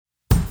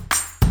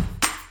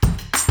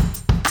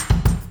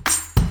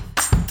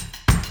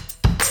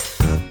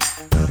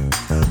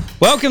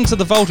Welcome to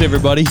The Vault,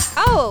 everybody.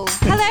 Oh,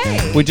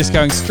 hello. We're just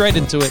going straight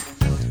into it.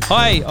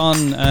 Hi on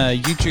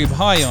YouTube,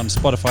 hi on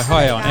Spotify,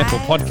 hi on Apple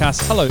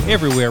Podcasts. Hello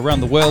everywhere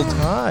around the world.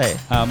 Hi.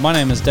 My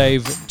name is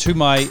Dave. To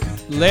my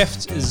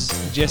left is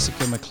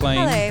Jessica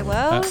Mclean. Hello,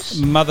 world.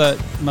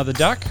 Mother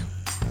Duck.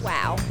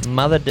 Wow.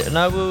 No, we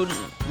were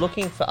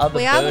looking for other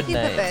We are bird looking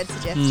names. for bird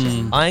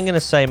suggestions. I'm going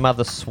to say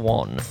Mother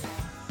Swan.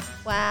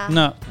 Wow.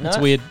 No, it's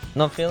weird.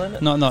 Not feeling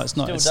it? No, it's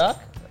not. Still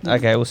duck?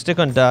 Okay, we'll stick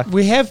on duck.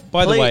 We have,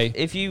 by the way...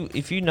 If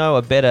you know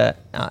a better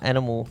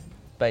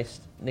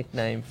animal-based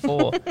nickname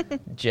for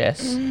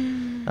Jess,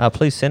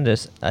 please send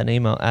us an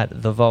email at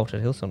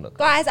thevault@hillsong.com.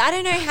 Guys, I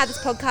don't know how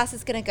this podcast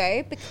is going to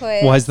go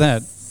because... Why is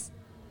that?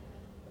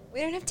 We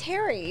don't have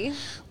Terry.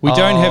 We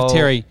don't have Oh,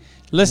 Terry.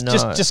 Let's no.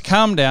 just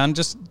calm down.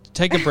 Just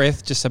take a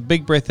breath. Just a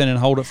big breath in and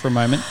hold it for a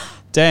moment.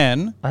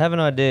 Dan... I have an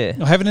idea.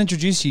 I haven't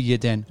introduced you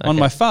yet, Dan. On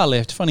my far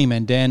left, funny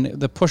man Dan,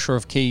 the pusher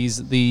of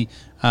keys, the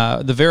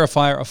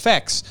verifier of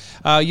facts.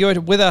 You're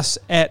with us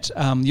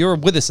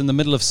in the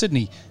middle of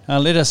Sydney.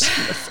 Let us.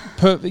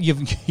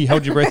 You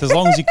held your breath as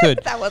long as you could.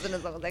 That wasn't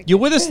as long as I could. You're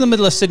with us in the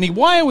middle of Sydney.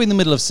 Why are we in the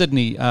middle of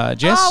Sydney,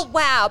 Jess? Oh,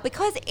 wow.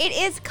 Because it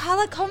is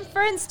Colour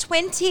Conference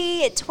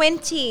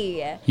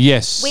 2020.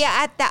 Yes. We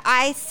are at the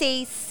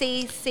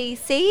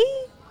ICCCC.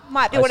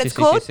 Might be what it's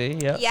called.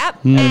 ICCCC, Yep.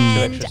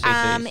 Extra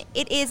And CCs.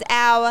 it is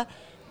our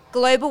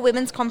Global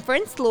Women's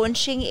Conference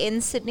launching in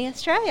Sydney,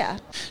 Australia.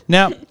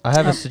 Now, I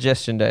have a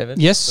suggestion, David.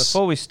 Yes.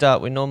 Before we start,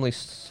 we normally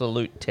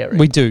salute Terry.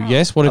 we do.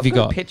 Yes. What have I've you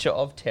got? a picture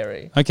of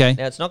Terry. Okay.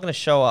 Now, it's not going to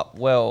show up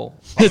well.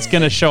 It's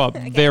going to show up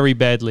very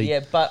badly. Yeah,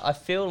 but I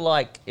feel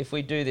like if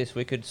we do this,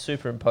 we could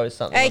superimpose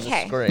something on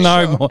the screen.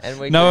 No Sure. more. And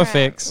we No could-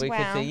 effects. We could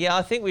Wow. say, yeah,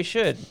 I think we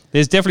should.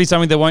 There's definitely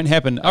something that won't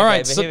happen. All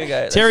right. but So, here we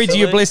go. Terry, Let's do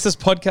you salute. bless this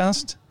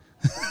podcast?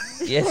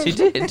 Yes, you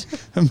did.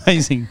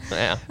 Amazing.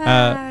 Wow.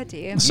 Oh,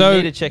 dear. So- You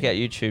need to check out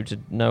YouTube to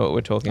know what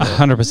we're talking about.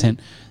 100%.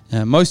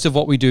 Most of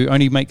what we do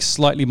only makes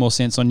slightly more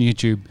sense on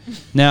YouTube.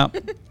 Now,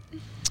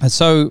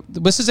 so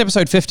this is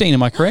episode 15,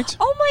 am I correct?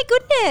 Oh my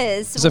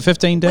goodness. Is it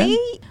 15, Dan?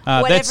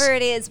 That's- Whatever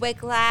it is, we're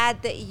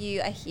glad that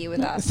you are here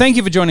with us. Thank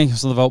you for joining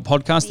us on The Vault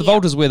podcast. The Yeah.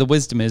 Vault is where the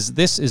wisdom is.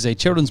 This is a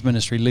children's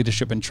ministry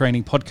leadership and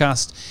training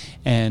podcast,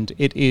 and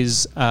it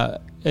is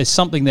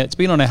something that's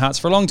been on our hearts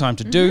for a long time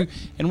to do,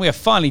 and we are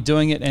finally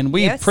doing it, and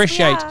we Yes, we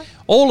appreciate are.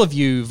 all of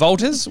you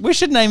Vaulters. We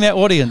should name our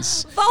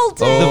audience. Volters.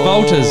 The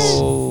Vaulters.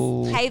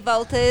 Oh. Hey,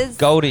 Volters.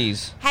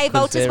 Goldies. Hey,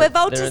 'Cause Volters. they're- We're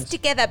they're Volters in-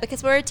 together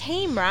because we're a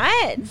team,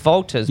 right?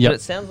 Volters, Yep. but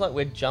it sounds like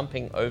we're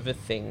jumping over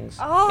things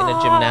in Oh,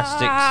 a gymnastics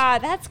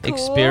that's cool.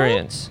 Absolutely.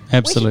 experience.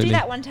 We should do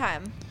that one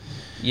time.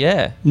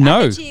 Yeah.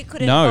 No. I bet you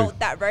couldn't No. vault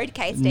that road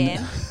case,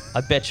 Dan.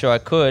 I bet you I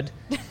could.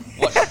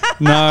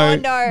 No. Oh,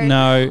 no.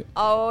 No.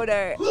 Oh,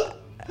 no.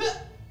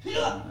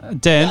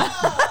 Dan,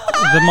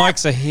 the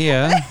mics are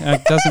here.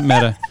 It doesn't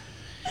matter.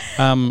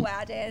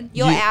 Wow, Dan.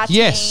 You're our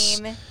yes.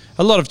 team.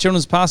 A lot of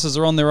children's pastors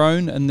are on their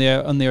own and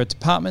on their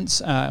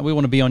departments. We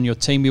want to be on your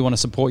team. We want to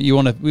support you.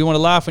 We want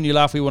to laugh when you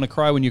laugh. We want to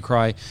cry when you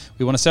cry.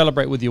 We want to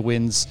celebrate with your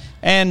wins.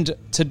 And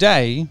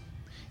today,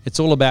 it's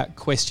all about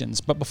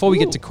questions. But before we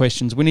get to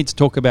questions, we need to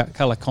talk about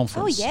Colour Oh,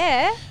 Conference.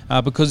 yeah.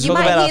 Because You Talk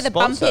might about hear our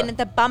sponsor.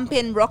 the bump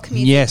in rock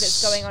music Yes.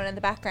 that's going on in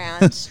the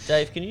background.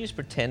 Dave, can you just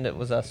pretend it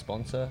was our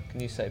sponsor? Can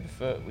you say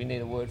before we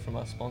need a word from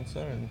our sponsor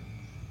and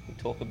we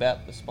talk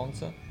about the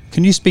sponsor?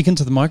 can you speak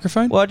into the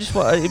microphone? Well,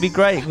 it'd be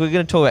great if we're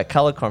going to talk about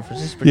Colour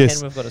Conference. Just pretend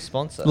Yes. we've got a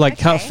sponsor.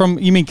 Like Okay.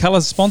 you mean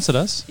Colour's sponsored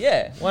us?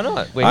 yeah, why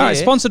not? We're All right,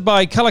 here. sponsored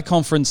by Colour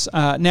Conference.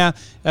 Now,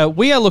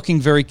 we are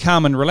looking very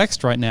calm and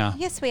relaxed right now.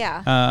 Yes, we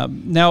are.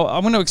 Now, I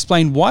want to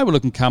explain why we're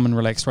looking calm and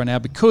relaxed right now,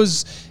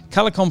 because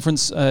Colour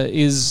Conference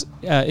is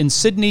in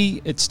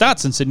Sydney. It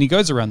starts in Sydney,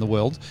 goes around the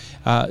world.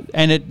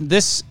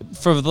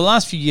 For the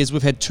last few years,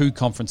 we've had two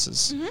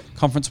conferences.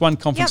 Conference 1,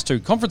 Conference 2.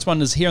 Conference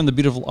 1 is here in the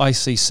beautiful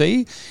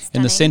ICC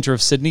in the centre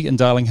of Sydney in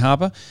Darling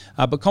Harbour.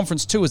 But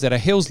Conference 2 is at our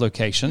Hills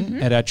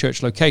location, at our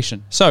church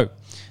location. So,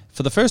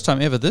 for the first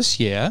time ever this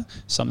year,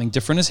 something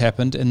different has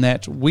happened in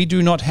that we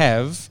do not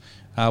have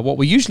what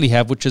we usually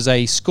have, which is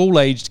a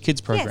school-aged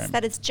kids program. Yes,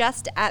 that is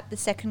just at the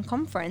second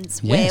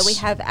conference where we Yes.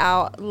 have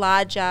our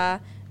larger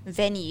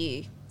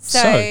venue.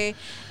 So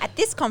at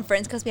this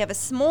conference, because we have a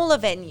smaller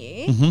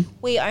venue,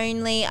 we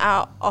only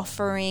are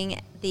offering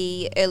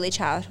the early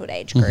childhood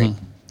age group.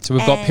 So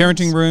we've got And-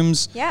 parenting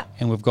rooms, Yep.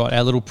 and we've got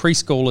our little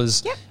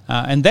preschoolers, Yep.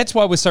 And that's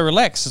why we're so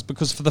relaxed. Is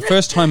because for the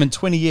first time in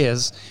 20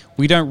 years,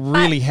 we don't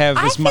really have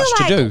as much I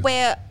to feel do. like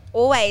we're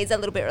always a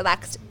little bit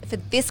relaxed for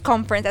this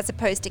conference as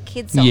opposed to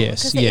kids song, Yes,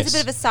 because there is yes. a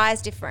bit of a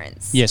size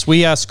difference. Yes,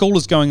 school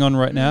is going on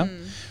right now, so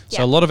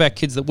yeah. a lot of our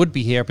kids that would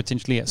be here are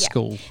potentially at Yeah.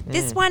 school.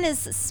 This one is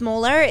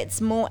smaller.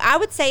 It's more. I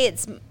would say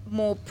it's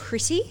more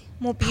pretty,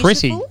 more beautiful.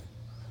 Pretty?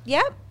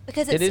 Yep.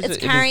 Because It is- it's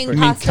it is carrying pretty-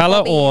 You mean past the colour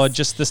hobbies. or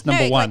just this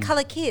number one? like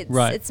Colour Kids.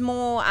 Right. It's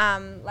more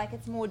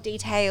it's more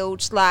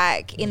detailed,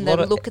 like in Lot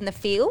the of- look and the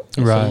feel.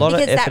 There's Right. a lot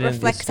Because of that effort in the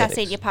reflects our aesthetics.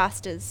 senior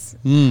pastor's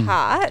Mm,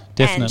 heart.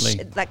 definitely.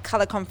 And like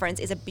Colour Conference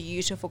is a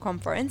beautiful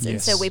conference. And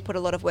Yes. so we put a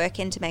lot of work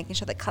into making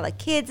sure that Colour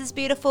Kids is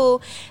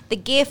beautiful. The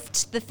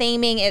gift, the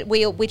theming,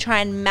 we try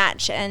and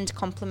match and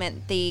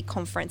complement the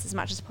conference as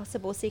much as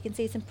possible. So you can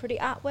see some pretty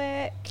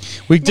artwork.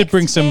 We did next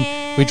bring to some.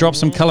 them. We dropped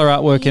some colour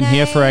artwork in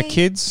here for our Yay.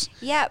 kids,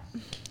 Yep.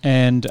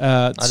 and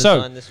I so.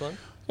 designed this one.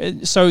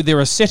 So there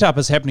are setup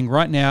is happening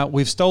right now.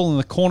 We've stolen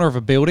the corner of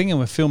a building and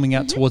we're filming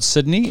out towards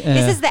Sydney.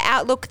 This is the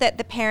outlook that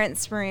the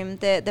parents' room,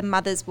 the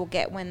mothers will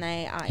get when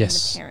they are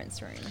Yes. in the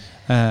parents'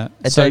 room.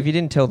 so Dave, you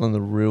didn't tell them the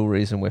real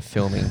reason we're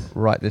filming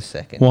right this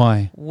second.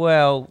 why?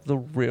 Well, the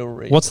real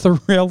reason. What's the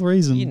real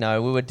reason? You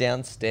know, we were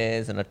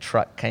downstairs and a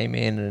truck came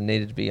in and it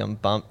needed to be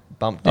bumped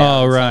down.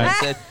 Oh, And right.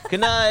 someone said, "Good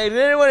night,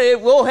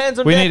 anyone? All hands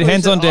on We deck." need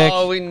hands on deck.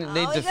 Oh, we need Oh, to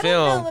we gotta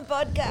film. a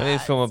podcast. We need to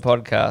film a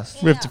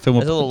podcast. We have to film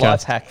There's a a little life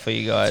podcast. hack for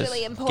you guys. It's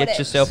really important. Get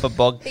yourself a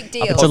bog. Big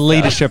deal. It's a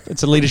leadership.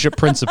 It's a leadership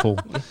principle.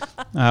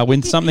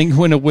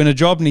 When a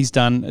job needs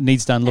done, it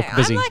needs done. Look No,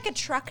 busy. I'm like a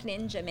truck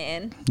ninja,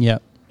 man. Yeah.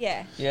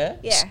 Yeah. Yeah.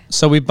 Yeah.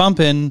 So we bump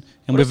in,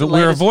 and What is the we're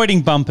latest-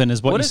 avoiding bumping,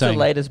 is what What you're is the saying.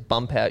 latest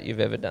bump out you've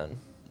ever done?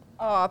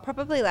 Oh,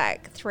 probably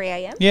like 3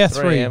 a.m. Yeah,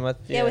 3. a.m.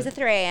 Yeah, it was a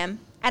 3 a.m.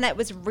 And it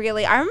was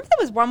really, I remember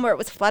there was one where it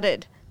was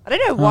flooded. I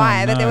don't know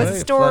why, but there no. was a Really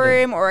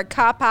storeroom or a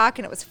car park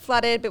and it was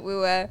flooded, but we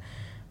were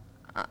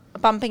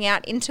bumping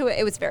out into it.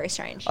 It was very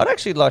strange. I'd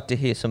actually like to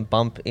hear some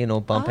bump in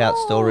or bump out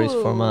stories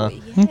from Oh,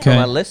 from Okay.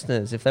 our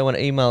listeners. If they want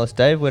to email us,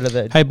 Dave, where do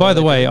they? Hey, by where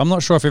the do way, they- I'm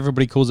not sure if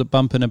everybody calls it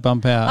bump in and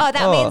bump out. Oh,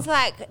 that Oh. means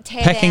like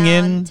tear Packing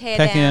down, in, tear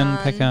packing down. in,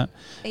 pack out.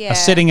 Yeah.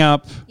 Setting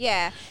up.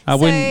 Yeah. Uh, So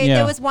when- yeah.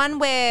 there was one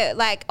where,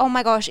 like, oh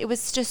my gosh, it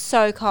was just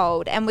so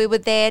cold, and we were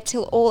there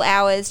till all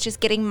hours, just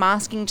getting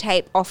masking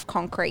tape off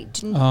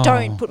concrete. Oh.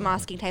 Don't put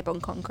masking tape on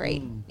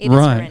concrete; it is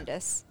Right.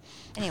 horrendous.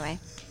 Anyway,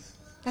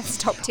 that's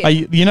top tip.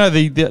 You know,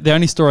 the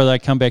only story that I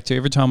come back to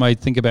every time I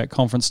think about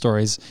conference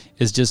stories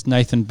is just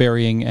Nathan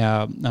burying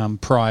our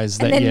prize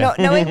and that then year. not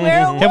knowing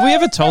where it was. Have we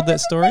ever told that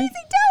story? Amazing.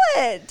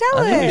 Tell it. Tell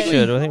I think it. we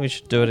should. I think we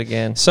should do it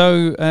again.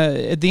 So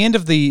at the end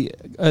of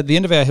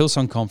our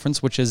Hillsong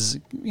conference, which is,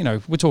 you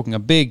know, we're talking a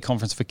big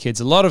conference for kids.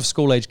 A lot of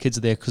school age kids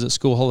are there because it's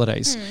school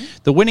holidays.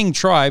 The winning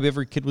tribe,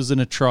 every kid was in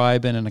a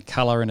tribe and in a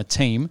colour and a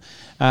team,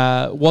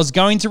 was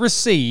going to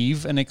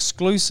receive an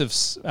exclusive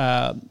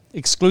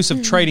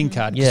trading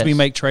card because Yes. we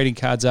make trading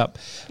cards up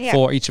Yeah.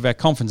 for each of our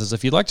conferences.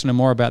 If you'd like to know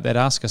more about that,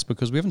 ask us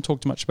because we haven't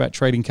talked much about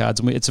trading cards,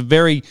 and it's a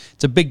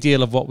big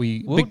deal of what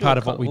we We'll big do part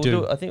a of what con- we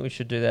we'll do. I think we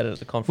should do that at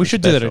the conference. We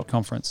should do that special. at a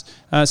conference.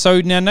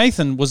 So now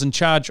Nathan was in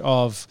charge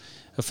of,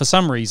 for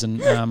some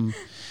reason,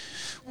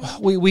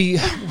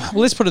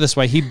 let's put it this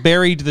way: he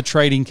buried the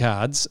trading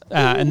cards,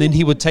 and then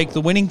he would take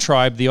the winning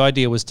tribe. The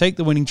idea was take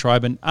the winning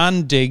tribe and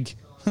undig.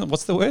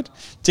 What's the word?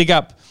 Dig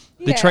up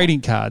the Yeah. trading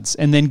cards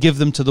and then give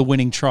them to the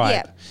winning tribe,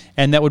 Yeah.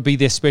 and that would be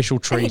their special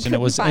he treat. And it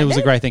couldn't was find a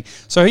it? great thing.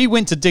 So he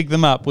went to dig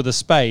them up with a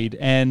spade,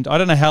 and I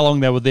don't know how long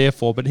they were there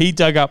for, but he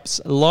dug up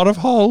a lot of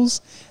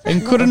holes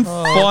and couldn't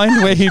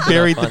find where he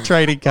buried the fun.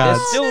 trading They're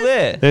cards. still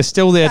there. They're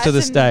still there to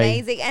That's this day.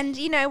 amazing. And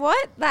you know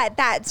what? Like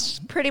that's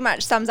pretty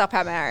much sums up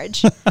our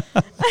marriage.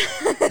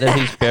 That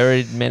he's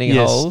buried many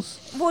Yes. holes.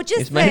 Well, just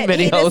He's made that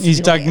many he holes. just- He's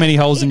dug many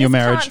holes he in your just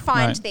marriage. Can't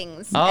find Right.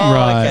 things. Oh, And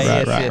Right, okay. right,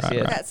 yes, right, yes, right,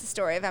 yes. right. That's the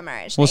story of our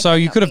marriage. Well, so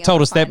Nathan you not could have being told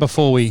able us to that find-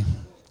 before we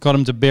got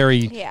him to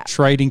bury Yeah.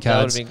 trading That would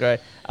cards. have been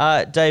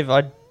great. Dave,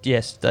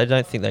 I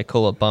don't think they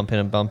call it bump in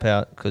and bump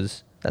out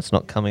because that's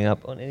not coming up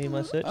on any of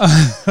my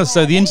searches.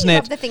 So the We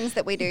internet. love the things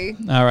that we do.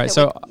 All right, that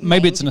so we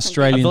maybe name it's an different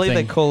Australian I believe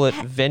thing. they call it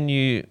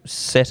venue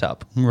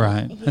setup.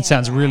 Right. Yeah, It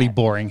sounds really right.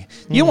 boring.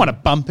 You want to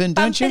bump in,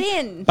 don't Bump you?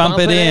 it in. Bump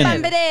it in.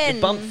 Bump it in.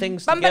 You bump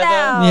things Bump it together.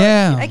 out.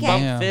 Yeah. Okay.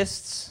 Bump Yeah.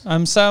 fists.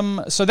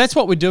 So that's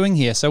what we're doing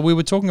here. So we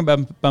were talking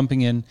about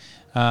bumping in.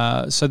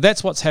 So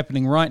that's what's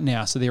happening right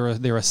now. So there are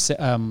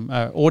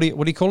audio.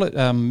 What do you call it?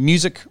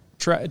 Music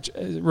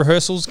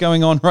rehearsals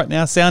going on right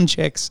now. Sound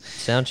checks.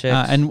 Sound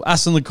checks. And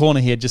us in the corner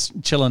here just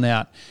chilling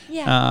out.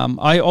 Yeah.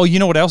 You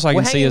know what else I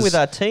We're can see hanging is with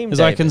our team, is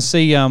I David. can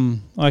see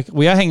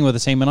we are hanging with a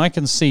team, and I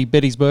can see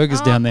Betty's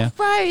Burgers down there.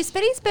 Gross.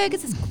 Betty's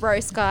Burgers is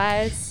gross,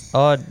 guys.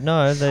 Oh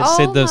no, they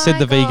Said the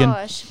my vegan.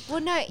 gosh.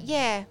 Well, no,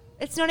 yeah.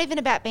 It's not even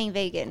about being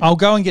vegan. I'll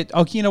go and get.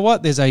 Oh, you know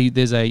what? There's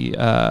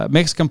a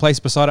Mexican place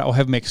beside it. I'll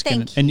have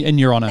Mexican Thank you. in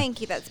your honor Thank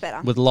you. That's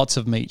better. with lots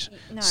of meat.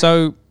 No.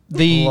 So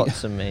the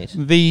lots of meat.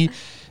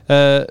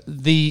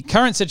 the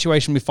current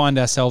situation we find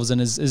ourselves in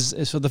is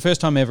for the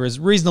first time ever is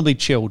reasonably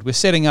chilled. We're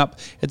setting up.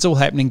 It's all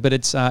happening, but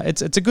it's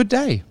a good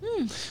day.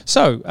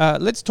 So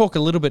let's talk a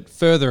little bit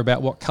further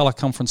about what Colour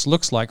Conference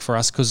looks like for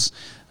us, because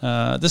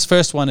this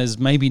first one is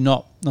maybe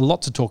not a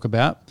lot to talk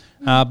about.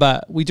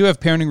 But we do have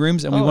parenting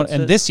rooms,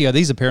 and this year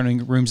these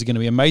parenting rooms are going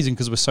to be amazing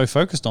because we're so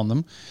focused on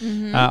them.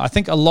 I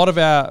think a lot of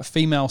our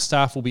female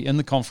staff will be in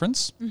the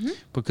conference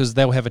because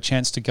they'll have a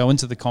chance to go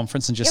into the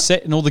conference and just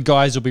sit, and all the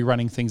guys will be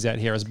running things out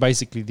here. Is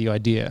basically the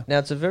idea. Now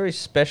it's a very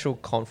special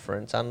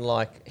conference.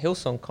 Unlike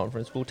Hillsong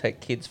Conference, we'll take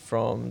kids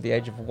from the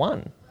age of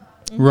 1.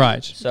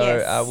 Right. So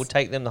Yes. we'll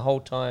take them the whole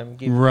time.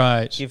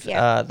 Give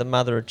Yeah. the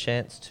mother a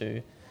chance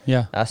to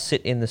Yeah.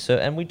 sit in the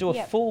service. And we do a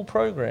Yep. full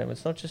program.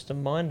 It's not just a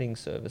minding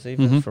service.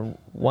 Even from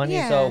 1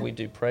 years Yeah. old, we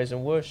do praise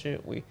and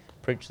worship. We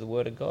preach the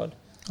word of God.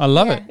 I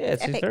love it. Yeah,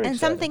 it's Epic. very And exciting.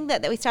 something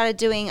that we started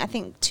doing, I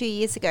think 2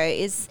 years ago,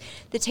 is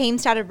the team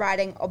started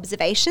writing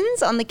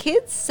observations on the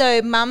kids.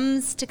 So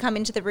mums to come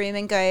into the room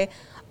and go,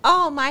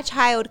 oh, my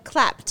child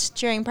clapped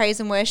during praise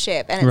and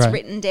worship, and it's Right.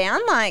 written down,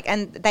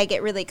 and they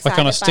get really excited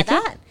on a by sticker?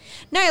 that.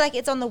 No,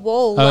 it's on the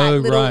wall, Oh,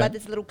 right.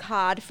 there's a little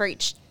card for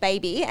each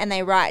baby, and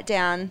they write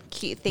down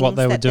cute things What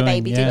they were that the doing,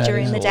 baby yeah. did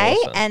during the day.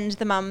 Awesome. And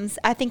the mums,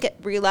 I think it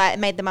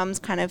made the mums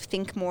kind of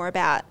think more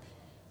about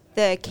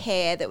the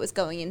care that was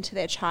going into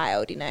their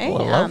child, Oh, I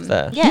love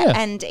that. Yeah,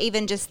 and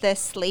even just the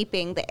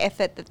sleeping, the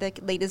effort that the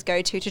leaders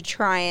go to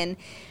try and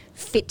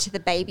fit to the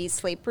baby's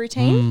sleep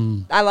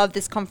routine. I love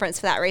this conference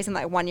for that reason.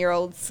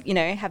 1-year-olds,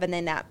 having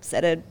their naps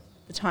at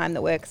the time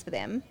that works for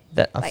them.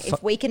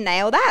 If we can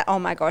nail that, oh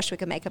my gosh, we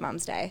can make a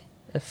mum's day.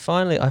 I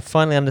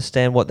finally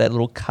understand what that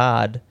little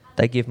card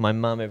they give my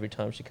mum every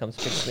time she comes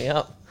picks me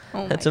up.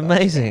 Oh That's my gosh,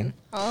 amazing. man.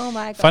 Oh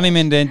my god. Funny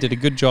Man Dan did a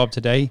good job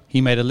today.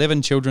 He made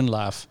 11 children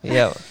laugh.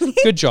 Yeah.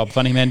 Good job,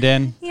 Funny Man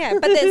Dan. Yeah,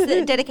 but there's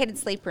the dedicated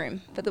sleep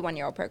room for the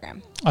 1-year-old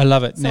program. I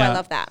love it. So I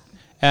love that.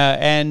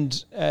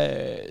 And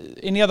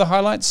any other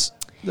highlights?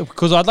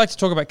 Because I'd like to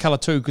talk about colour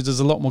too, because there's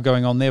a lot more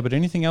going on there. But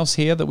anything else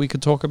here that we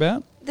could talk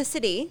about? The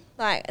city,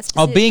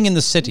 Being in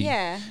the city.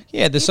 Yeah.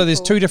 Yeah, so there's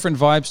Beautiful. 2 different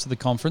vibes to the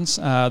conference.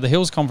 The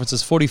Hills conference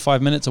is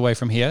 45 minutes away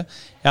from here,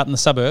 out in the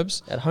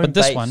suburbs. At home But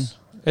this base. one,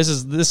 this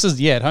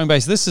is at home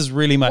base. This is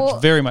really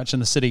very much in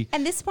the city.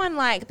 And this one,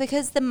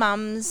 because the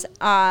mums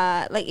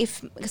are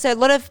so a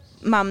lot of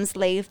mums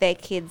leave their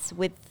kids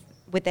with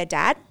their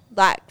dad,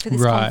 for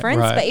this conference.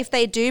 Right. But if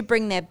they do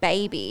bring their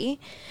baby,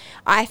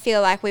 I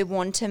feel like we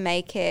want to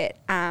make it,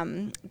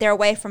 they're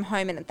away from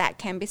home, and that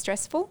can be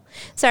stressful.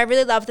 So I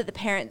really love that the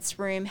parents'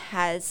 room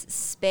has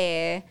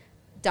spare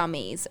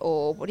dummies,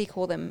 or what do you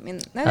call them?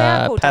 They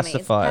are called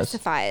pacifiers. dummies.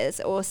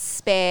 Pacifiers, or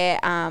spare...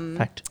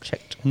 Fact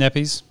checked.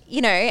 Nappies.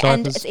 and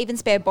Diapers. it's even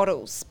spare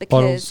bottles,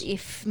 because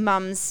if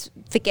mums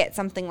forget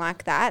something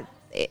like that,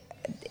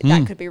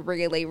 that could be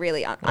really,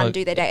 really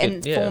undo their day,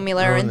 and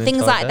formula ruin and the things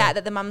entire like day.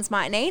 that the mums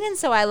might need. And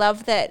so I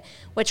love that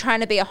we're trying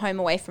to be a home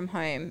away from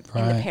home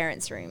in the Right.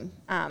 parents' room,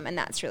 and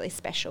that's really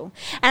special.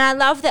 And I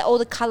love that all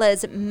the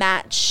colours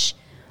match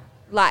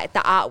the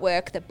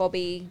artwork that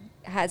Bobby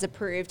has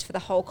approved for the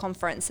whole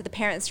conference. So the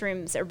parents'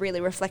 rooms are really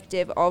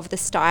reflective of the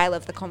style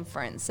of the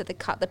conference. So the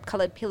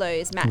coloured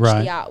pillows match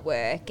Right. the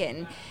artwork,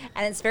 and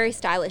it's very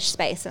stylish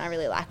space, and I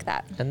really like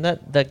that. And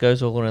that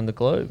goes all around the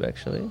globe,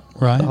 actually.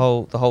 Right.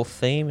 The whole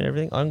theme and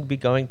everything. I'm going to be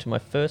going to my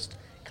first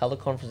colour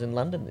conference in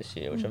London this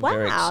year, which I'm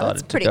very Wow, excited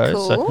that's to pretty go.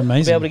 cool. So I'll be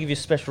Amazing. able to give you a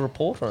special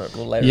report on it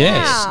later.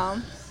 Yes.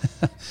 Wow.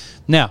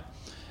 Now,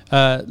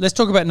 let's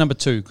talk about number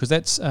 2, because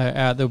that's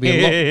there'll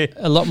be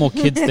a lot more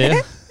kids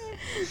there.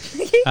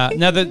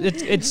 Now that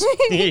it's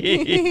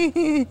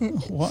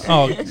what?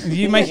 Oh, are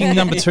you making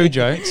number 2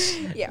 jokes?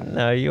 Yeah.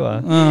 No, you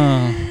are.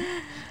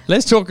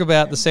 Let's talk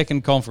about the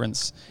second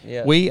conference.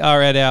 Yeah. We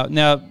are at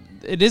now.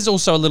 It is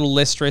also a little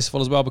less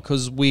stressful as well,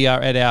 because we are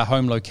at our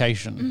home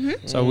location.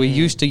 Mm-hmm. So we're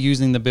used to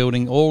using the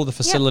building. All the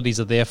facilities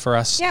are there for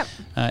us. Yep.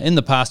 In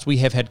the past, we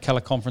have had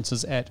colour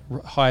conferences at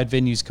hired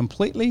venues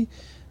completely.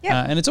 Yep.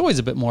 And it's always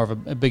a bit more of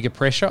a bigger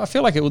pressure. I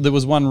feel like there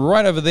was one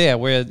right over there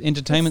where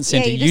Entertainment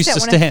Centre you used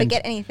just to don't want to stand.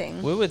 forget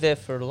anything. We were there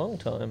for a long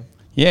time.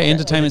 Yeah,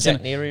 Entertainment Jack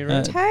Centre. Neary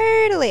room.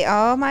 Totally.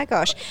 Oh my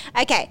gosh.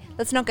 Okay,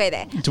 let's not go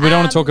there. Do we don't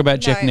want to talk about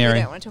Jack No, Neary? we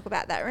don't want to talk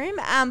about that room.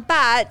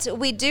 But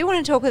we do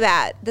want to talk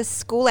about the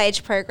school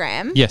age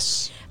program.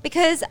 Yes.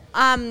 Because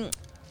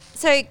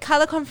so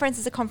Colour Conference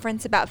is a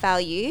conference about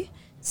value.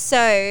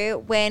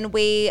 So when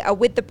we are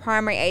with the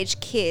primary age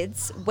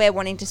kids, we're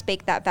wanting to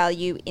speak that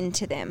value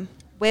into them.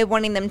 We're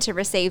wanting them to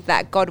receive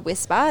that God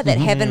whisper that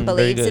heaven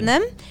believes in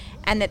them,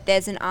 and that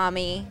there's an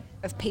army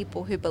of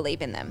people who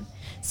believe in them.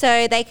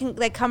 So they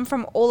come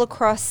from all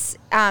across.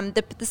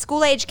 The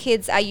school age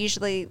kids are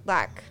usually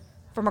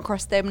from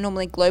across. They're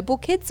normally global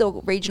kids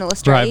or regional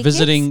Australia Right, kids.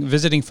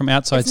 visiting from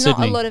outside It's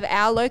Sydney. not a lot of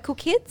our local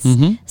kids.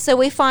 Mm-hmm. So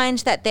we find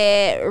that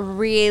they're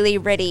really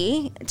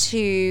ready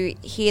to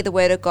hear the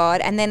word of God.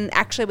 And then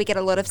actually we get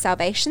a lot of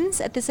salvations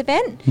at this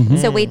event. Mm-hmm.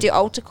 So we do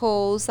altar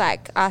calls,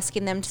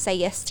 asking them to say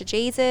yes to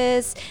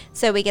Jesus.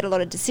 So we get a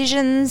lot of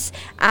decisions.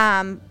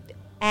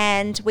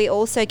 And we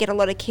also get a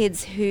lot of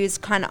kids whose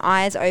kind of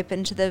eyes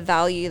open to the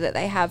value that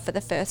they have for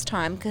the first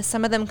time, because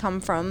some of them come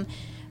from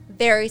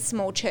very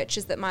small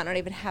churches that might not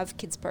even have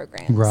kids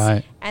programs.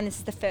 Right. And this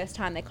is the first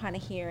time they're kind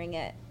of hearing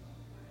it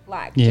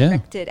Yeah.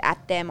 directed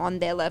at them on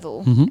their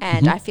level. Mhm,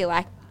 And mhm. I feel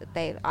like that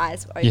their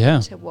eyes open Yeah.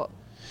 to what.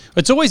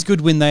 It's always good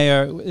when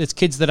it's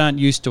kids that aren't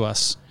used to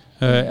us,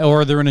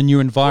 or they're in a new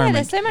Yeah,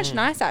 environment. there's so much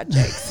nicer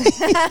jokes.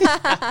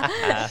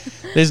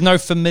 There's no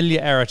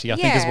familiarity, I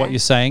think is Yeah. what you're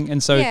saying.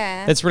 And so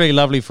Yeah. that's really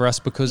lovely for us,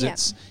 because Yeah.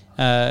 it's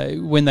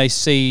when they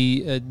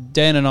see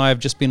Dan and I have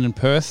just been in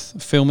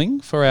Perth filming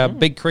for our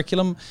big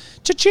curriculum.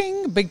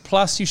 Cha-ching! Big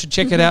Plus. You should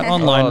check it out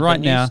online right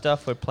the now. New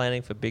stuff we're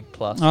planning for Big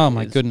Plus. Oh,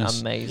 my is goodness.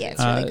 Amazing. Yeah,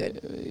 it's really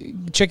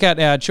good. Check out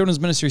our children's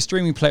ministry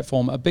streaming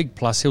platform, A Big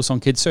Plus,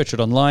 Hillsong Kids. Search it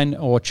online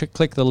or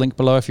click the link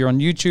below if you're on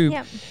YouTube.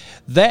 Yep.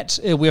 That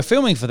we're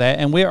filming for that,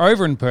 and we're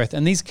over in Perth,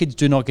 and these kids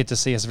do not get to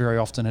see us very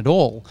often at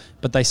all.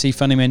 But they see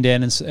Funny Man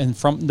Dan, and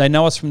they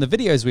know us from the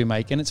videos we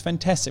make, and it's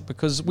fantastic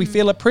because we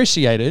feel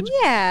appreciated.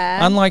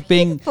 Yeah. Unlike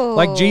being beautiful.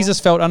 like Jesus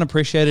felt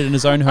unappreciated in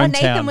his own hometown.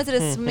 Nathan was at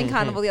a swimming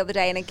carnival the other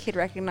day, and a kid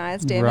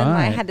recognised him, and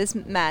Right. like had this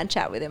mad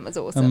chat with him. It was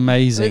awesome.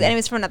 Amazing. And he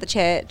was from another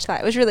church. Like,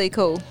 it was really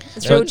cool.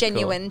 It's So- real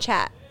genuine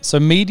chat. So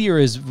media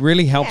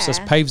really helps us,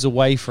 Yeah. paves a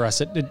way for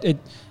us.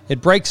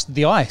 It breaks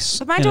the ice.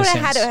 But my in a daughter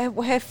had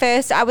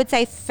sense.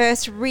 her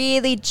first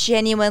really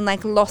genuine,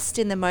 like lost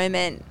in the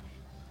moment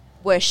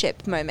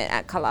worship moment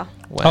at Colour.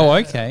 Wow. Oh,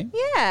 okay.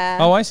 Yeah.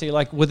 Oh, I see.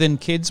 Like within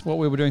kids, what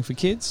we were doing for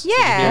kids? Yeah.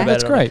 Did you hear Oh, about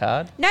that's it on the great.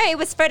 card? No, it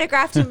was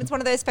photographed, and it's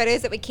one of those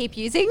photos that we keep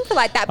using for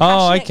like that.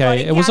 Oh, passionate God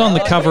okay. It was on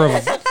the encounter. cover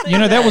of,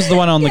 that was the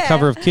one on the Yeah.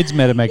 cover of Kids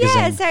Meta magazine.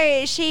 Yeah,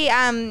 so she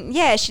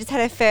she just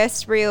had her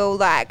first real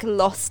like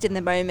lost in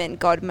the moment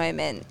God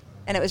moment,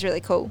 and it was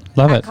really cool.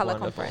 Love at it. Colour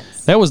Wonderful.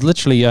 Conference. That was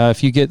literally,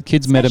 if you get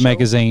Kids Meta Special.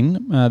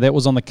 magazine, that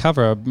was on the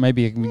cover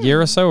maybe a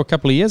year or so, a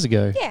couple of years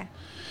ago. Yeah.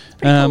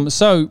 Pretty cool.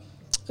 So,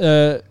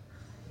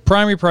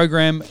 primary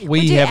program,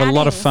 we do have a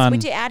lot of outings. fun. We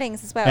do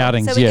outings as well.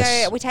 Outings, so we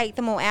yes. we take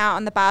them all out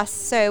on the bus.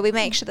 So we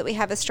make sure that we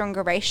have a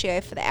stronger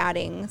ratio for the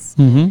outings.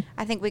 Mm-hmm.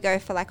 I think we go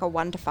for like a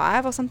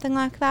 1-to-5 or something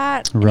like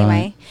that. Right.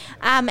 Anyway,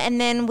 and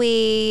then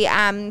we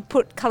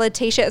put coloured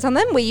T-shirts on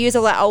them. We use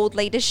all our old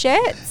leaders'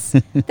 shirts.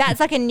 That's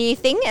like a new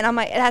thing, and I'm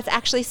like, that's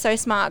actually so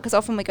smart because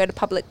often we go to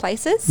public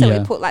places, so Yeah.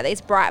 we put like these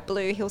bright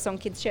blue Hillsong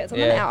Kids shirts on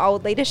them, Yeah. our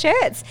old leader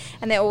shirts,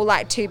 and they're all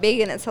like too big,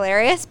 and it's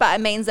hilarious. But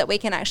it means that we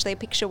can actually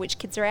picture which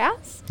kids are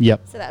ours.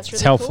 Yep. So that's really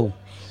It's helpful. cool.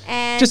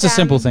 And, Just a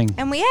simple thing.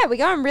 And we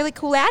go on really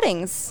cool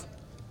outings.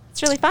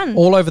 It's really fun.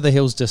 All over the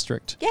Hills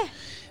District. Yeah.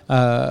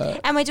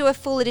 And we do a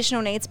full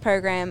additional needs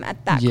program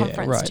at that Yeah,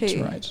 conference right,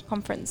 too. right.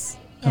 Conference.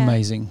 Yeah.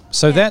 Amazing.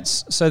 So Yeah.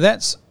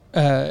 that's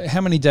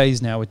how many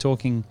days now? We're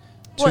talking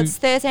Well, it's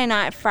Thursday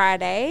night,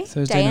 Friday,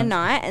 Thursday day and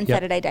night. night, and Yep.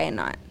 Saturday day and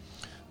night.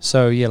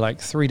 So yeah, like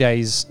 3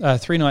 days,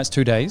 3 nights,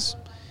 2 days,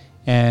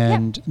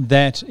 and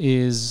that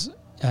is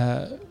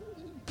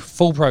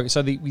full program.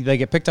 So they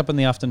get picked up in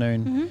the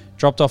afternoon,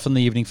 dropped off in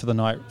the evening for the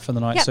night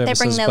Yep, they services.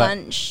 bring their but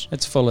lunch.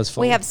 It's full as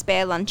full. We have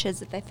spare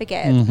lunches if they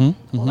forget,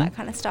 all that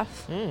kind of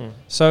stuff.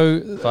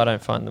 so If I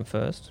don't find them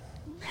first.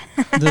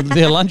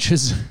 their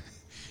lunches.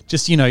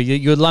 Just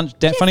your lunch.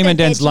 Just Funny a Man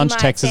Dan's lunch Vegemite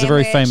tax is a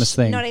very sandwich. famous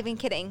thing. Not even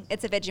kidding.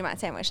 It's a Vegemite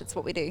sandwich. That's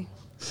what we do,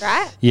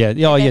 right? Yeah. Oh They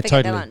yeah. forget their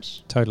Totally.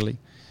 lunch. Totally.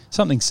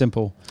 Something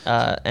simple.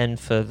 And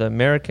for the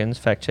Americans,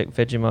 fact check,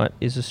 Vegemite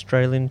is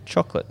Australian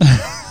chocolate.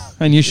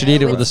 And you should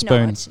eat it with a it's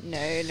spoon. not.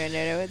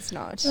 No, it's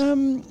not.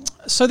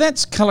 So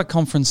that's Colour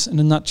Conference in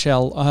a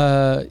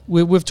nutshell.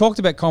 We've talked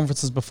about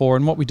conferences before,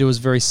 and what we do is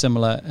very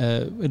similar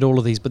at all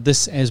of these. But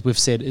this, as we've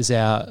said, is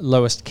our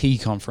lowest key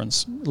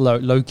conference,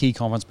 low key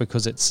conference,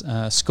 because it's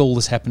school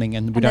is happening,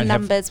 and we and don't the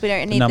have numbers, we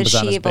don't need the numbers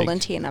aren't as sheer big.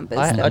 volunteer numbers.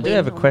 I that do we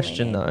have a normally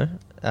question, need. though,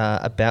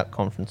 about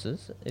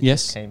conferences. It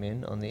Yes. just came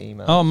in on the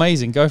email. Oh,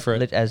 amazing! Go for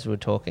it. As we're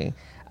talking.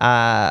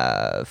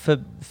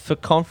 For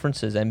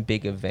conferences and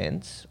big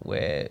events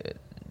where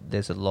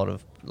there's a lot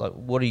of, like,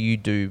 what do you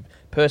do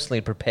personally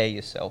to prepare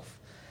yourself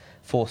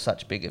for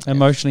such big events?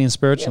 Emotionally and Yeah,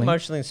 spiritually.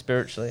 emotionally and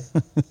spiritually.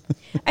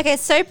 Okay,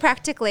 so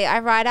practically, I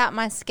write out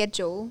my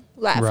schedule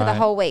for the Right.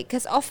 whole week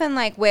because often,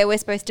 like, where we're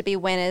supposed to be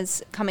when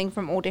is coming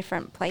from all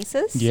different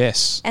places.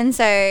 Yes. And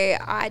so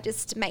I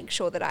just make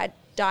sure that I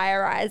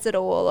diarize it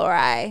all, or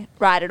I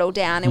write it all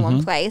down in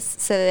one place,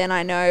 so then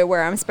I know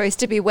where I'm supposed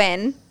to be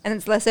when, and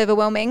it's less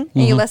overwhelming,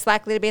 and you're less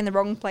likely to be in the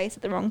wrong place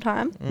at the wrong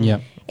time. Yeah.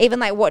 Even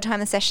like what time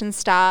the sessions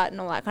start and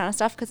all that kind of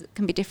stuff, because it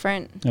can be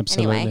different.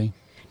 Absolutely. Anyway,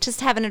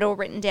 just having it all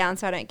written down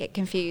so I don't get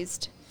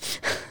confused.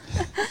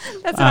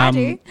 That's what I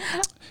do.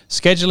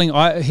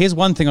 Scheduling. Here's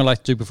one thing I like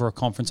to do before a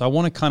conference. I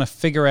want to kind of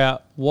figure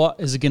out what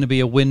is going to be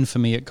a win for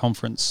me at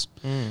conference.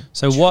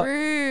 So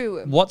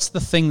True. what's the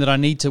thing that I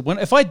need to?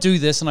 If I do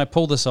this and I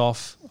pull this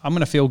off, I'm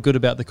going to feel good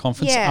about the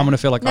conference. Yeah. I'm going to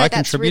feel like I that's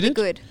contributed.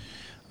 really good.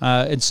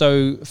 And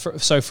so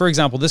for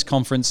example, this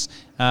conference,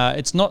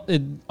 it's not.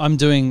 I'm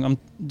doing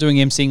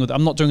emceeing with.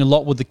 I'm not doing a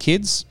lot with the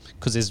kids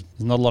because there's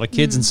not a lot of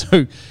kids, and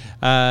so.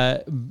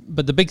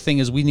 But the big thing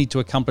is we need to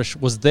accomplish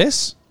was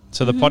this.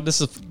 So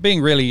this is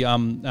being really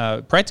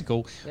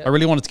practical. Yep. I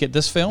really wanted to get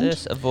this filmed.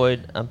 Just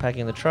avoid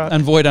unpacking the truck.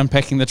 And avoid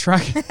unpacking the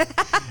truck.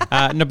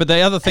 No, but the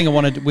other thing I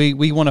wanted,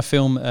 we want to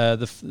film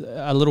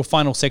a little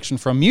final section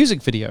for a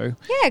music video.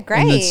 Yeah,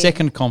 great. In the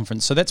second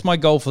conference. So that's my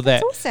goal for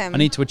that. That's awesome. I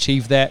need to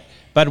achieve that.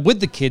 But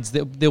with the kids,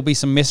 there'll be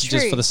some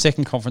messages True. for the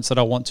second conference that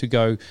I want to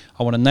go,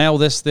 I want to nail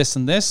this, this,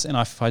 and this. And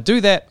if I do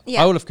that,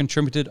 Yeah. I will have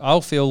contributed. I'll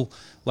feel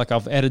like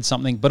I've added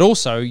something. But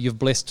also, you've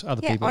blessed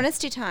other Yeah, people.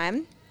 honesty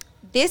time.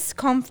 This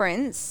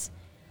conference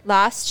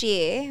last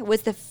year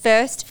was the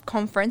first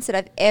conference that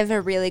I've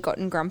ever really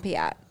gotten grumpy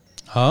at.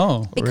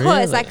 Oh, because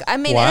really? like I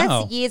mean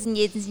Wow. that's years and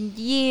years and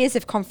years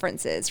of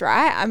conferences,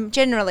 right? I'm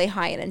generally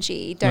high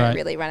energy, don't Right.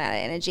 really run out of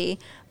energy.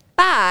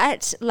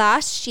 But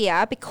last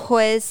year,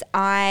 because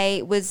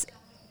I was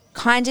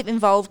kind of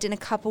involved in a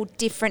couple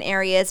different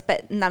areas,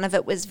 but none of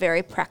it was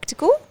very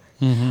practical,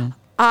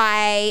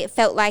 I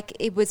felt like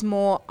it was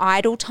more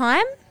idle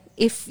time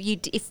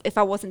if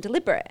I wasn't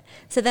deliberate.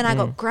 So then I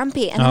got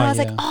grumpy, and then Oh, I was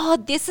yeah. like, oh,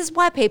 this is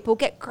why people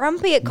get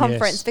grumpy at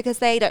conference, Yes. because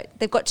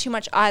they've got too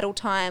much idle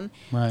time.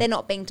 Right. They're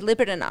not being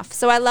deliberate enough.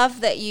 So I love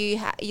that you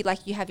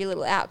have your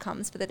little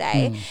outcomes for the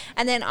day.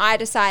 And then I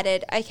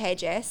decided, okay,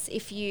 Jess,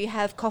 if you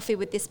have coffee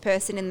with this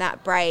person in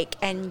that break,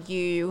 and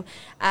you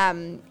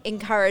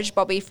encourage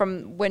Bobby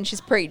from when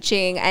she's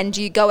preaching, and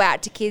you go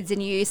out to kids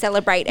and you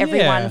celebrate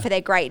everyone Yeah. for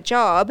their great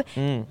job,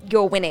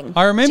 you're winning.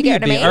 I remember Do you you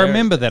get what being. I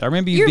remember that. I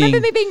remember you You being.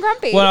 remember me being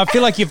grumpy? Well, I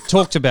feel like you've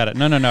talked about it.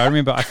 No. I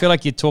remember. I feel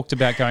like you talked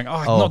about going. Oh,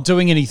 I'm not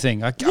doing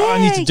anything. I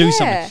need to do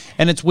something.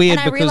 And it's weird and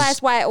I because.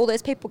 realised why all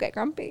those people get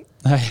grumpy.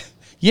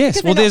 Yes.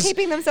 Because Well, they're not there's.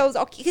 keeping themselves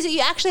occupied. Because you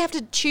actually have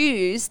to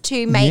choose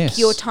to make Yes.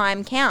 your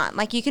time count.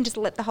 Like, you can just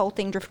let the whole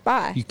thing drift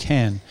by. You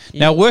can.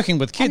 Now, working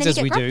with kids then as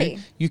you we get do, grumpy.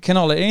 you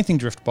cannot let anything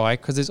drift by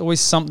because there's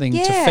always something to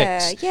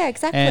fix. Yeah,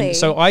 exactly. And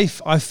so I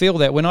feel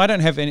that when I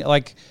don't have any,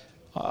 like,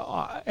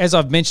 as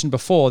I've mentioned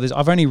before,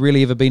 I've only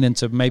really ever been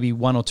into maybe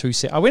one or two.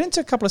 I went into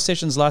a couple of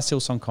sessions last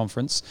Hillsong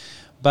conference,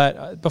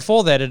 but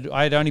before that,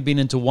 I'd only been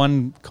into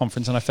one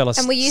conference and I fell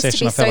asleep. And we used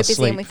to be so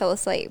busy and we fell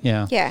asleep.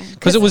 Yeah. Yeah.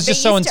 Because it was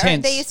just so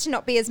intense. There used to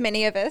not be as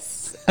many of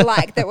us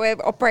like that were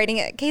operating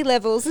at key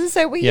levels. And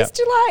so we Yeah. used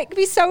to like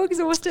be so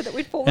exhausted that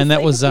we'd fall asleep And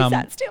that was, if we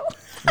sat still.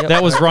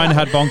 That was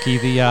Reinhard Bonnke,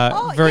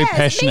 the very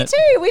passionate.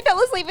 Me too. We fell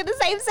asleep in the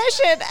same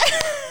session.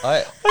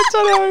 I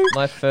don't know.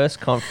 My first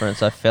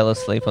conference, I fell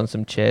asleep on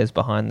some chairs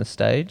behind the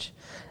stage,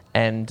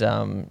 and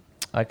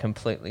I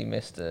completely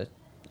missed a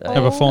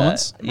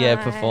performance?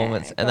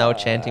 performance. And they were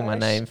chanting my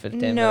name for 10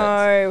 minutes.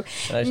 No.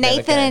 And I just never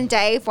Nathan came. and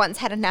Dave once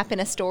had a nap in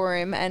a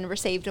storeroom and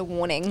received a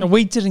warning.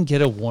 We didn't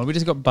get a warning. We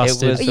just got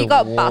busted. was You a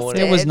got warning.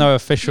 busted. There was no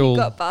official. You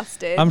got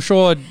busted. I'm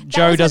sure That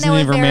Joe was when doesn't they were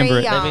even very remember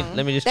it. young.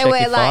 Let me just They check were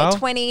your like file.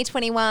 20,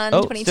 21,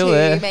 Oh, 22 still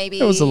there. maybe.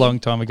 It was a long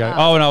time ago.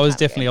 Oh, And I was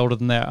okay. definitely older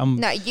than that.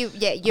 No,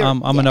 you're.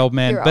 I'm an old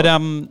man. you're But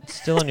old.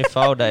 Still on your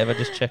file, Dave. I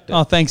just checked it.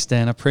 oh, thanks,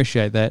 Dan. I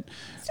appreciate that.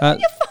 Your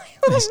file.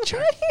 That's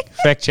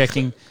fact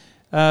checking.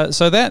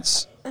 So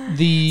that's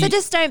the. So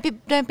just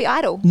don't be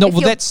idle. No, if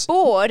well, you're that's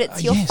bored.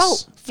 It's your yes.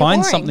 fault. You're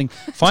Find boring. something.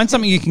 Find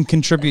something you can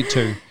contribute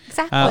to.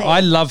 Exactly. I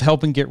love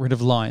helping get rid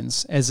of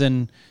lines. As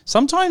in,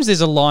 sometimes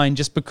there's a line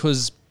just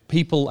because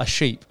people are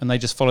sheep and they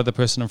just follow the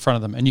person in front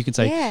of them, and you can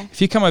say, Yeah.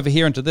 if you come over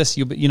here into this,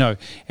 you'll be,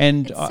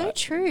 and It's so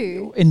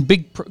true. in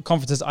big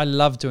conferences, I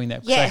love doing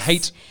that because I Yes.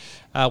 hate.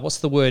 What's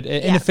the word?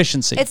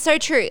 Inefficiency. It's so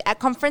true. At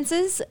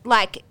conferences,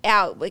 like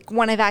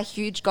one of our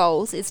huge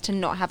goals is to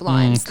not have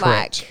lines.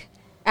 correct.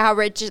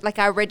 Like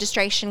our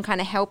registration kind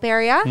of help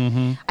area.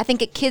 I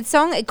think at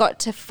Kidsong it got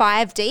to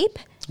 5 deep,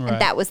 Right.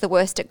 and that was the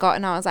worst it got.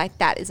 And I was like,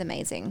 that is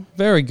amazing.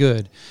 Very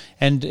good.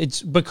 And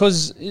it's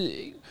because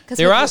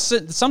there are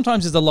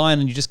sometimes there's a line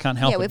and you just can't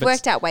help Yeah, it. we've but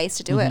worked out ways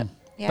to do it.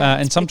 Yeah,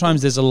 and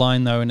sometimes there's a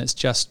line though, and it's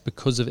just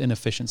because of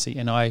inefficiency.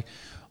 And I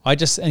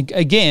just, and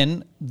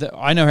again,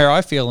 I know how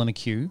I feel in a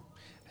queue,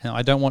 and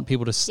I don't want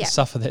people to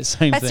suffer that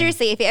same But thing.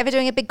 seriously, if you're ever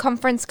doing a big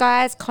conference,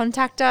 guys,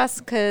 contact us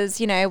because,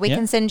 we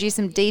can send you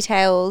some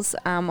details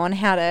on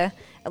how to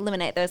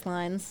eliminate those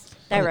lines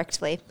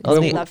directly because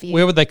we love you.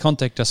 Where would they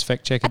contact us,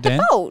 fact checker At the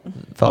Dan? vault.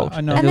 Vault. I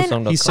know. And then-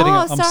 Hillsong.com. He's setting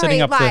up. I'm sorry,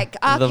 setting up like,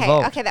 the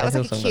vault okay, that at was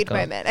like a cute Hillsong.com.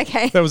 moment.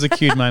 Okay. that was a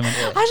cute moment.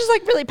 I was just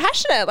like really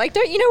passionate. Like,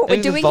 don't you know what we're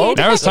In the doing vault?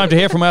 here? Now it's time to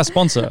hear from our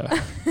sponsor.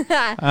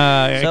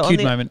 A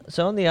cute moment.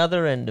 So on the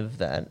other end of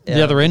that,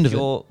 The other end of it.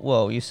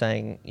 you're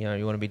saying you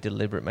want to be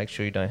deliberate, make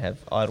sure you don't have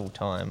idle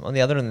time. On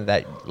the other end of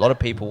that, a lot of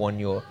people when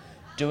you're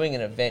doing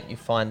an event, you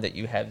find that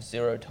you have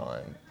zero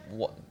time.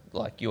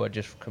 Like you are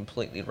just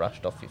completely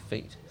rushed off your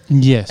feet.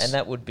 Yes. And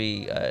that would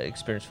be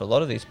experience for a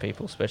lot of these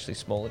people, especially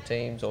smaller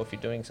teams, or if you're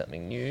doing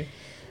something new.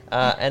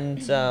 Can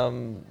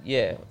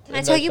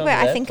I tell you where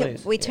I think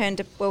we turned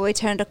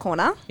a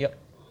corner? Yep.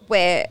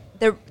 Where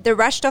the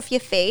rushed off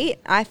your feet,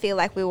 I feel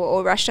like we were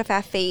all rushed off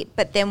our feet,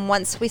 but then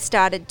once we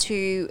started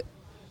to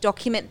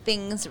document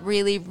things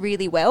really,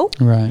 really well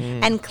Right.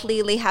 and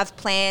clearly have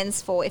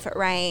plans for if it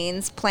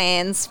rains,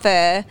 plans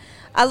for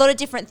a lot of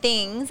different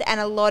things and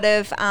a lot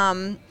of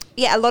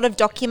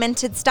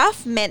documented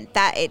stuff meant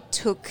that it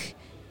took,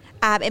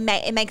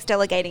 it makes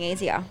delegating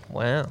easier.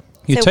 Wow.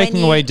 You're So when taking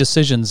you- away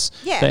decisions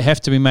Yeah. that have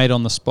to be made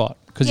on the spot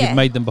because Yeah. you've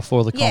made them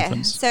before the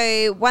conference.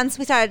 So once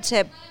we started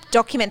to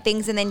document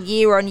things and then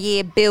year on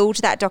year build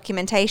that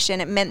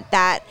documentation, it meant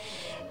that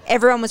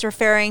everyone was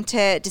referring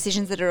to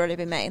decisions that had already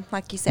been made,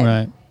 like you said.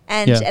 Right.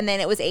 And Yeah. and then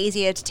it was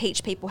easier to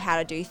teach people how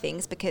to do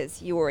things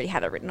because you already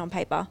had it written on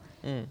paper.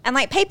 And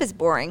like paper's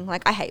boring.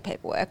 Like I hate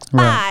paperwork,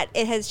 Right. but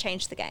it has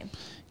changed the game.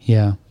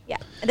 Yeah. Yeah.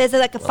 And there's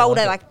like a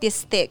folder like it. like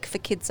this thick for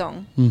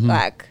Kidsong. Mhm.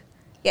 Like,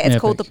 yeah,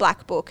 it's called Epic. the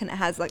Black Book and it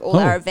has like all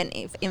our Oh. event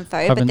info.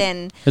 Haven't- But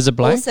then Is it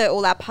blank? also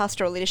all our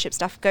pastoral leadership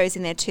stuff goes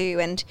in there too.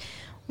 And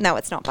No,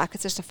 it's not black.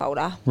 It's just a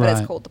folder, but Right.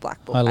 it's called the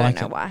black book. I I like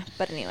don't know it. why,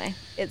 but anyway,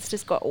 it's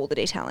just got all the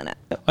detail in it.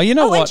 Oh, you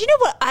know what? And do you know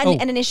what? Oh.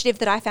 An initiative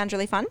that I found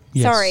really fun.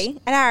 Yes. Sorry,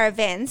 at our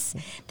events,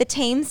 the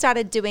team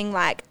started doing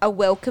like a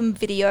welcome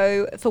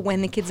video for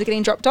when the kids are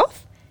getting dropped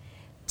off.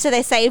 So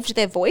they saved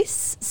their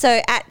voice.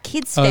 So at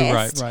Kids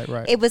Fest,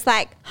 right. it was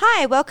like,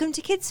 "Hi, welcome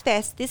to Kids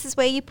Fest. This is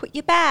where you put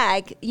your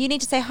bag. You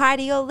need to say hi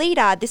to your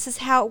leader. This is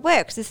how it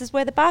works. This is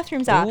where the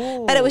bathrooms are."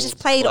 Ooh, But it was just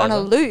played on a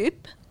clever.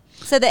 loop.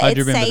 So that I it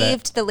do remember that.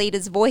 saved the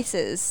leaders'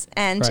 voices,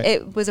 and Right.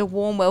 it was a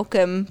warm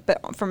welcome,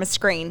 but from a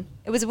screen.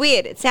 It was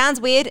weird. It sounds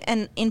weird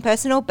and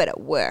impersonal, but it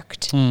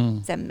worked.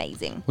 It's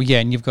amazing. Well, yeah,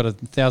 and you've got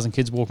 1,000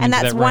 kids walking And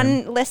into that's that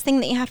room. one less thing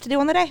that you have to do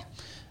on the day.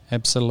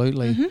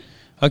 Absolutely.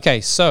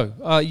 Okay, so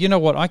you know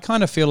what? I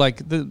kind of feel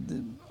like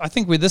I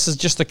think this is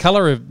just the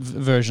color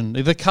version,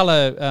 the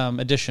color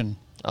edition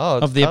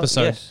of the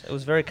episode. Yes, it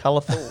was very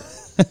colourful.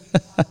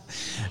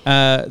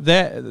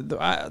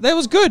 That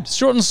was good,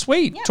 short and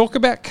sweet. Yep. Talk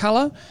about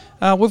color.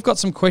 We've got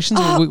some questions.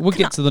 We'll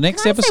get to the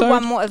next Can I episode. say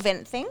one more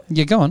event thing?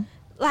 Yeah, go on.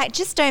 Like,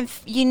 just don't.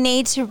 You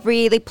need to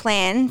really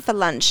plan for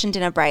lunch and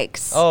dinner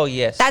breaks. Oh,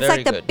 yes. That's very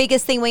like the good.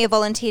 biggest thing where your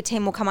volunteer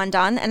team will come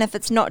undone. And if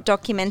it's not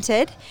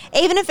documented,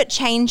 even if it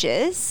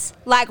changes,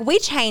 like we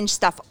change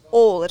stuff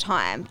all the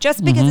time.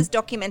 Just because it's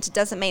documented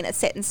doesn't mean it's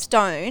set in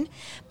stone,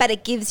 but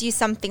it gives you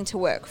something to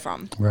work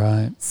from.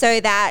 Right. So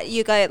that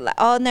you go, like,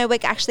 oh no, we're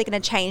actually going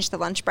to change the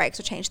lunch breaks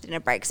or change the dinner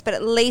breaks. But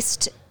at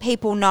least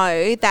people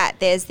know that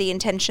there's the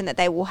intention that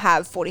they will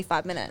have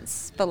 45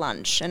 minutes for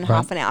lunch and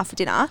half an hour for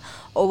dinner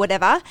or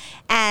whatever.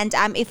 And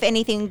if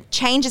anything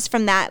changes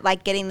from that,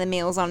 like getting the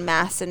meals en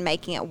masse and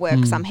making it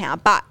work somehow.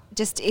 But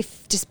just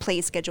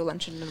please schedule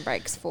lunch and dinner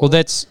breaks for.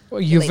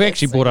 Well, you've leaders.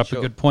 actually brought up Sure.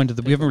 a good point.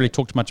 We haven't really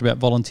talked much about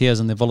volunteers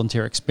and their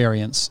volunteer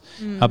experience,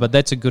 but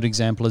that's a good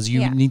example. Is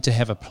you Yeah. need to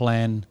have a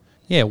plan.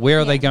 Yeah, where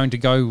are they going to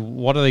go?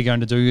 What are they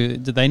going to do?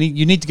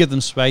 You need to give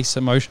them space,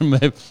 emotion,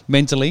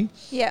 mentally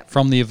Yep.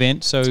 from the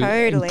event. So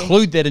Totally.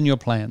 include that in your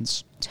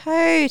plans.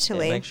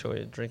 Totally. Yeah, make sure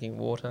you're drinking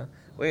water.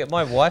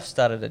 My wife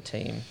started a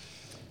team.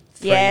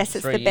 Yes,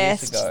 it's 3 the years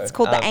best. ago. It's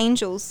called the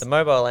Angels. The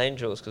Mobile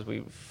Angels, because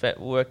we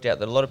worked out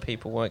that a lot of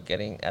people weren't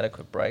getting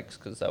adequate breaks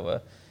because they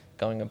were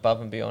going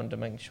above and beyond to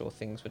making sure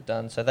things were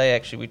done. So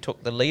we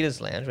took the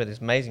Leaders Lounge, we had this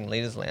amazing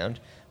Leaders Lounge,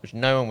 which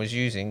no one was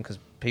using because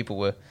people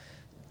were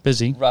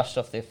Busy. rushed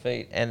off their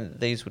feet, and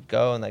these would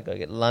go and they'd go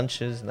get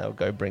lunches and they would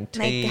go bring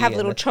tea. They have and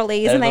little they-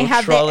 trolleys had and they little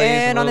have their trolleys urn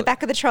and on the little-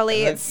 back of the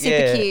trolley. and It's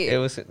super cute.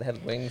 It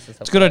had wings and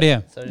stuff. It's a good like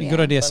idea. that. So, Good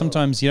idea. fun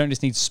Sometimes you don't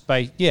just need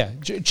space. Yeah,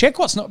 check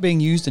what's not being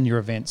used in your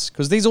events,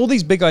 because all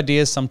these big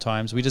ideas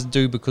sometimes we just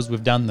do because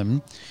we've done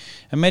them,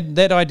 and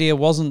that idea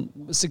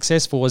wasn't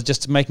successful as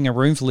just making a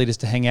room for leaders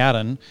to hang out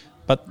in,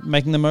 but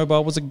making them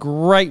mobile was a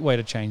great way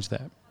to change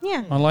that.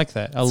 Yeah. I like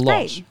that a It's lot.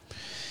 great.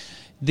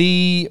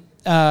 The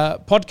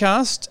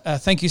podcast.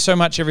 Thank you so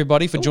much,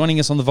 everybody, for joining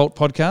us on the Vault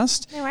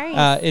podcast. No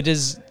worries. It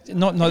is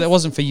not. No, that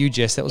wasn't for you,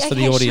 Jess. That was for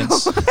the Okay,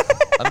 audience. sure.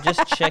 I'm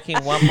just checking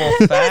one more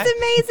fact. That's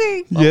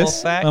amazing. One more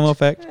Yes. fact. One more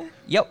fact.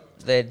 Yep,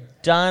 they're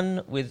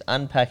done with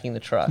unpacking the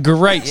truck.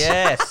 Great.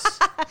 Yes.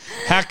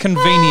 How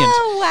convenient.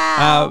 Oh,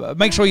 wow.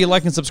 Make sure you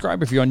like and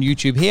subscribe if you're on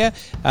YouTube here.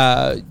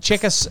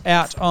 Check us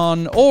out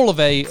on all of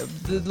the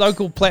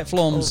local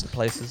platforms. All the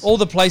places. All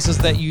the places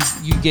that you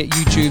get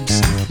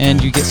YouTubes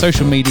and you get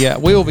social media.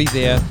 We'll be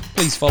there.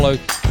 Please follow.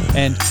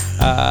 And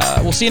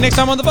we'll see you next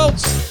time on The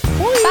Vaults.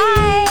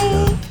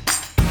 Bye.